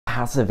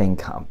Passive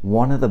income,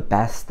 one of the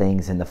best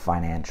things in the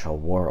financial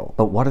world.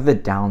 But what are the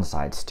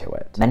downsides to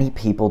it? Many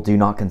people do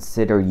not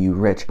consider you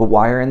rich, but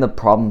while you're in the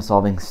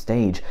problem-solving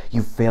stage,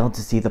 you fail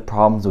to see the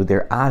problems with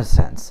your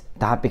AdSense.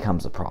 That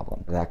becomes a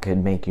problem. That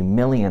could make you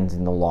millions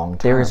in the long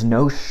term. There is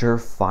no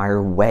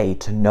surefire way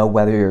to know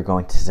whether you're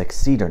going to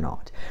succeed or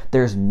not.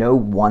 There's no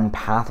one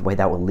pathway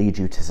that will lead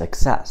you to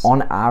success.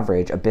 On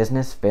average, a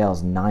business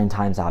fails 9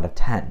 times out of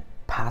 10.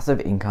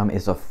 Passive income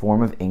is a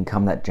form of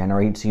income that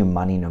generates you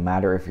money no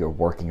matter if you're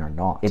working or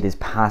not. It is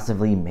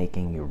passively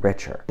making you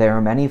richer. There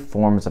are many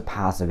forms of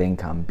passive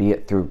income, be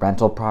it through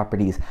rental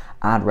properties,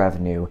 ad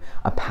revenue,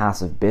 a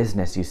passive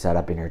business you set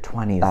up in your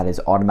 20s that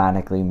is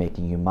automatically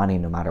making you money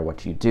no matter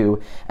what you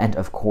do, and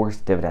of course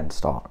dividend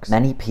stocks.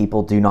 Many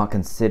people do not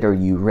consider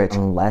you rich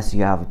unless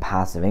you have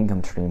passive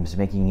income streams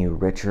making you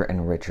richer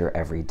and richer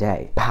every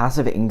day.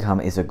 Passive income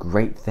is a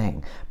great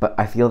thing, but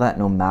I feel that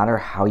no matter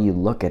how you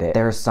look at it,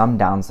 there are some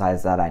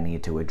downsides that I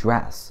need to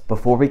address.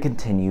 Before we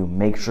continue,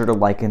 make sure to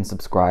like and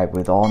subscribe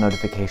with all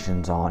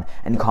notifications on,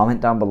 and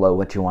comment down below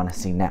what you want to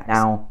see next.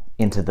 Now,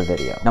 into the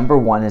video. Number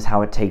 1 is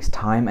how it takes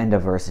time and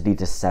diversity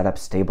to set up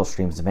stable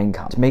streams of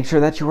income. To make sure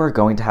that you are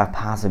going to have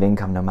passive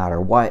income no matter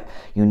what,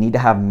 you need to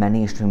have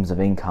many streams of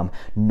income,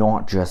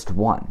 not just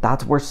one.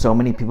 That's where so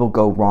many people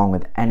go wrong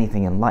with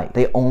anything in life.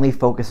 They only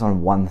focus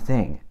on one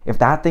thing. If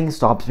that thing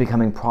stops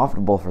becoming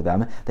profitable for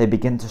them, they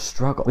begin to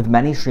struggle. With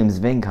many streams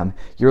of income,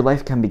 your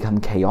life can become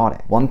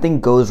chaotic. One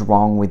thing goes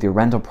wrong with your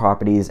rental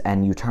properties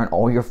and you turn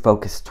all your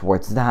focus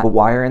towards that, but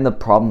while you're in the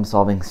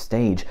problem-solving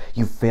stage,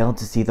 you fail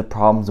to see the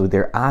problems with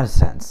your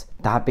AdSense.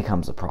 That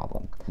becomes a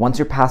problem. Once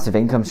your passive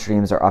income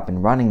streams are up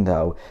and running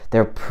though,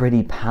 they're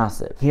pretty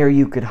passive. Here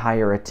you could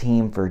hire a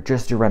team for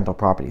just your rental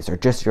properties or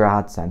just your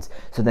AdSense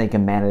so they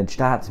can manage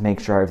that to make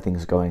sure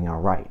everything's going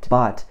all right.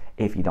 But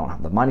if you don't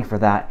have the money for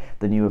that,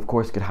 then you of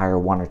course could hire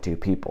 1 or 2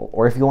 people.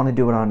 Or if you want to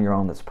do it on your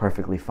own, that's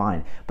perfectly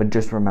fine. But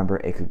just remember,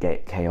 it could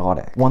get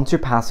chaotic. Once your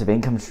passive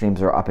income streams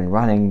are up and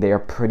running, they are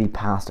pretty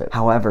passive.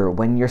 However,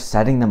 when you're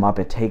setting them up,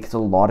 it takes a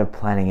lot of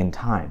planning and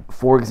time.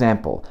 For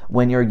example,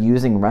 when you're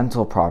using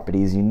rental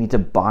properties, you need to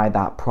buy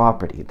that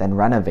property, then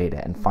renovate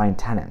it and find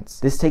tenants.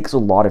 This takes a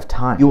lot of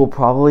time. You will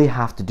probably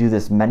have to do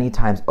this many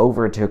times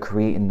over to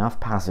create enough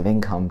passive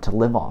income to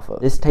live off of.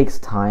 This takes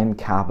time,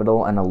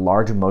 capital, and a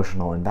large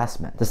emotional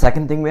investment. The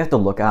second thing we have to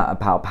look at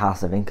about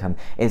passive income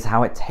is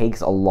how it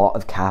takes a lot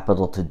of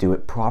capital to do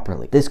it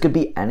properly. This could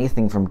be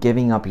anything from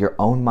giving up your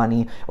own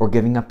money or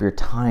giving up your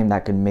time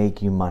that could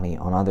make you money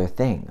on other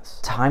things.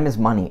 Time is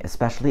money,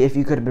 especially if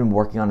you could have been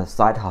working on a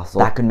side hustle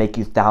that could make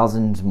you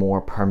thousands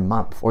more per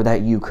month, or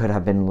that you could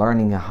have been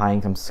learning a high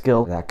income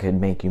skill that could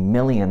make you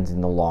millions in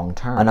the long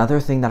term.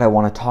 Another thing that I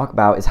want to talk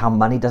about is how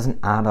money doesn't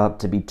add up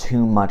to be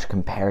too much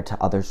compared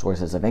to other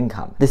sources of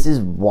income. This is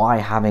why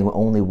having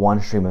only one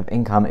stream of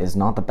income is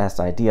not the best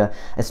idea,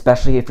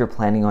 especially if you're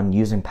planning on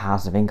using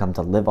passive income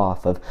to live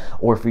off of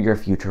or for your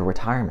future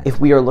retirement. If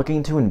we are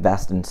looking to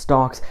invest in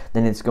stocks,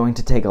 then it's going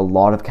to take a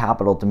lot of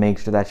capital to make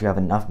sure that you have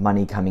enough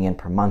money coming in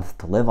per month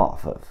to live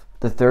off of.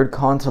 The third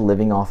con to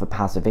living off of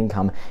passive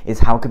income is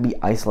how it can be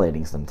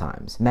isolating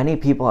sometimes. Many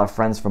people have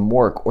friends from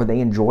work, or they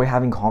enjoy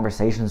having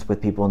conversations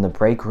with people in the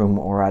break room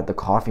or at the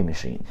coffee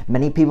machine.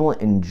 Many people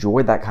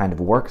enjoy that kind of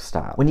work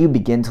style. When you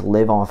begin to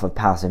live off of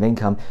passive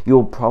income, you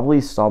will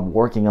probably stop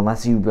working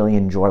unless you really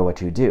enjoy what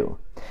you do.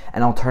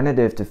 An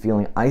alternative to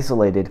feeling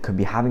isolated could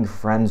be having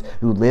friends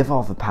who live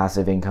off of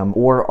passive income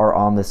or are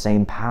on the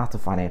same path to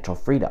financial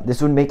freedom.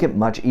 This would make it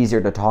much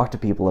easier to talk to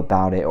people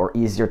about it, or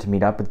easier to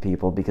meet up with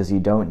people, because you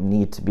don't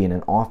need to be in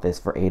an office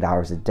for 8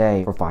 hours a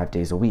day for 5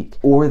 days a week.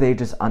 Or they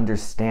just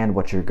understand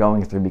what you're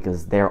going through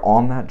because they're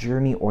on that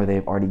journey, or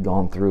they've already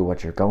gone through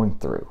what you're going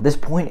through. This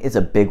point is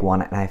a big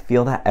one, and I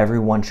feel that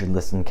everyone should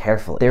listen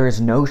carefully. There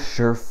is no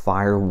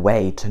surefire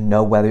way to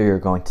know whether you're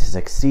going to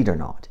succeed or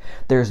not.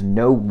 There's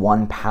no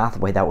one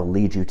pathway that will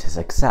lead you to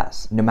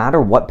success. No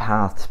matter what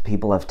paths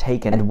people have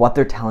taken and what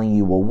they're telling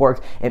you will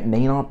work, it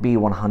may not be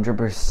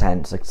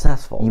 100%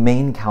 successful. You may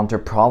encounter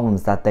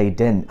problems that they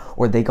didn't,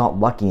 or they got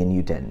lucky and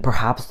you didn't.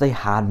 Perhaps they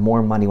had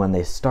more money when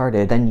they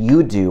started than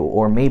you do,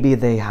 or maybe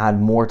they had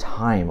more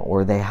time,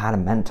 or they had a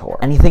mentor.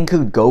 Anything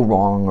could go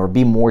wrong or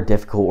be more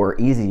difficult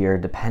or easier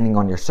depending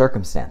on your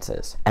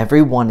circumstances.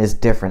 Everyone is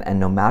different, and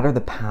no matter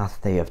the path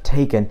they have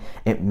taken,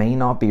 it may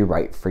not be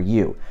right for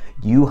you.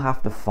 You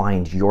have to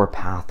find your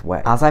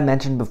pathway. As I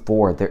mentioned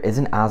before, there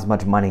isn't as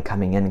much money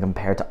coming in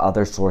compared to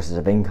other sources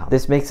of income.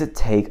 This makes it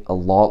take a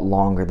lot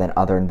longer than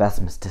other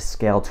investments to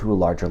scale to a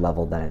larger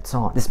level than it's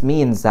on. This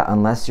means that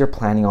unless you're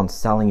planning on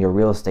selling your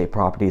real estate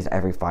properties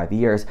every 5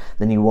 years,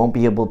 then you won't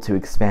be able to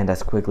expand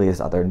as quickly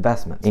as other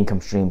investments, income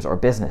streams, or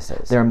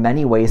businesses. There are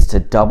many ways to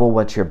double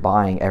what you're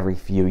buying every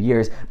few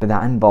years, but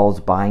that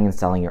involves buying and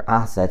selling your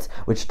assets,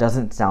 which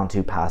doesn't sound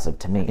too passive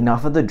to me.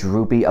 Enough of the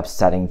droopy,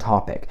 upsetting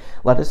topic.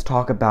 Let us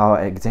talk about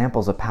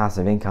examples of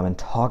passive income and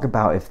talk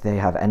about if they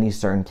have any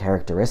certain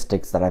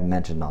characteristics that I've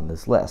mentioned on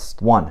this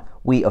list. 1.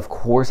 we of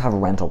course have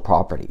rental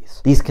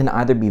properties. These can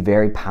either be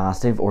very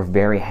passive or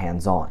very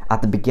hands-on.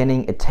 At the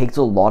beginning, it takes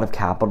a lot of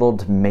capital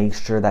to make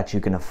sure that you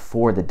can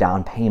afford the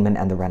down payment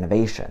and the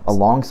renovations.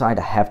 Alongside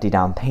a hefty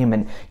down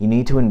payment, you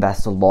need to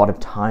invest a lot of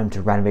time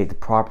to renovate the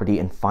property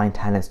and find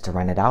tenants to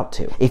rent it out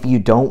to. If you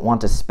don't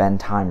want to spend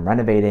time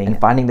renovating and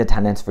finding the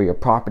tenants for your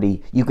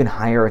property, you can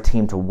hire a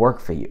team to work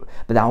for you,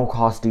 but that will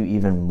cost you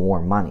even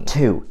more money.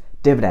 2.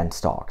 Dividend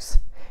stocks.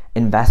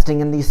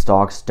 Investing in these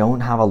stocks don't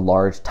have a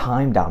large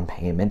time down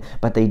payment,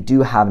 but they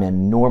do have an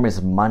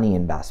enormous money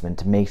investment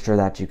to make sure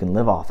that you can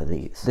live off of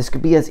these. This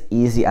could be as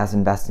easy as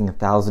investing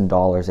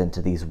 $1,000 into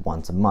these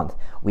once a month,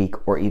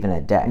 week, or even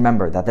a day.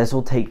 Remember that this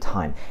will take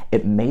time.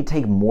 It may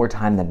take more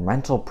time than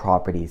rental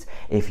properties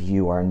if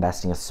you are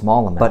investing a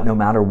small amount, but no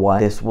matter what,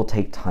 this will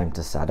take time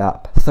to set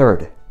up.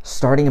 3rd,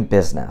 starting a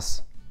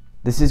business.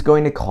 This is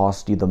going to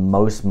cost you the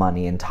most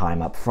money and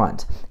time up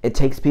front. It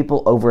takes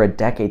people over a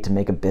decade to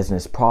make a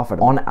business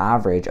profitable. On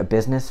average, a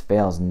business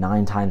fails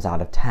 9 times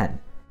out of 10.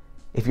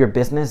 If your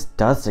business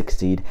does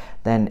succeed,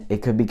 then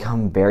it could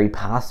become very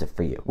passive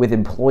for you, with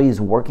employees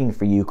working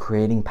for you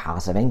creating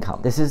passive income.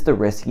 This is the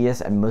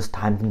riskiest and most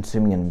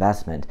time-consuming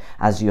investment,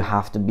 as you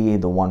have to be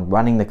the one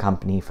running the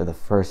company for the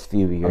first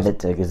few years of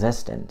its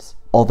existence.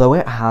 Although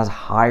it has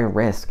high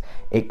risk,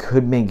 it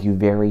could make you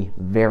very,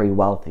 very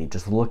wealthy.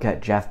 Just look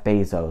at Jeff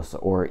Bezos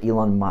or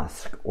Elon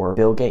Musk or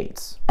Bill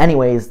Gates.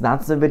 Anyways,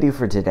 that's the video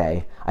for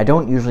today. I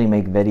don't usually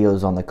make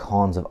videos on the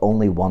cons of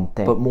only one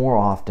thing, but more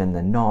often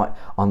than not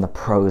on the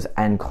pros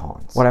and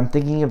cons. What I'm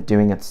thinking of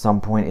doing at some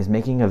point is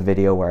making a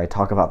video where I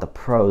talk about the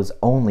pros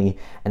only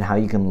and how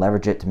you can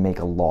leverage it to make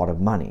a lot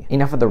of money.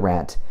 Enough of the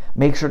rant.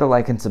 Make sure to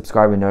like and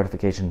subscribe with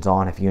notifications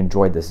on if you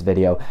enjoyed this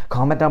video.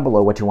 Comment down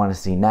below what you want to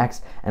see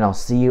next, and I'll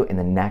see you in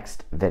the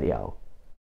next video.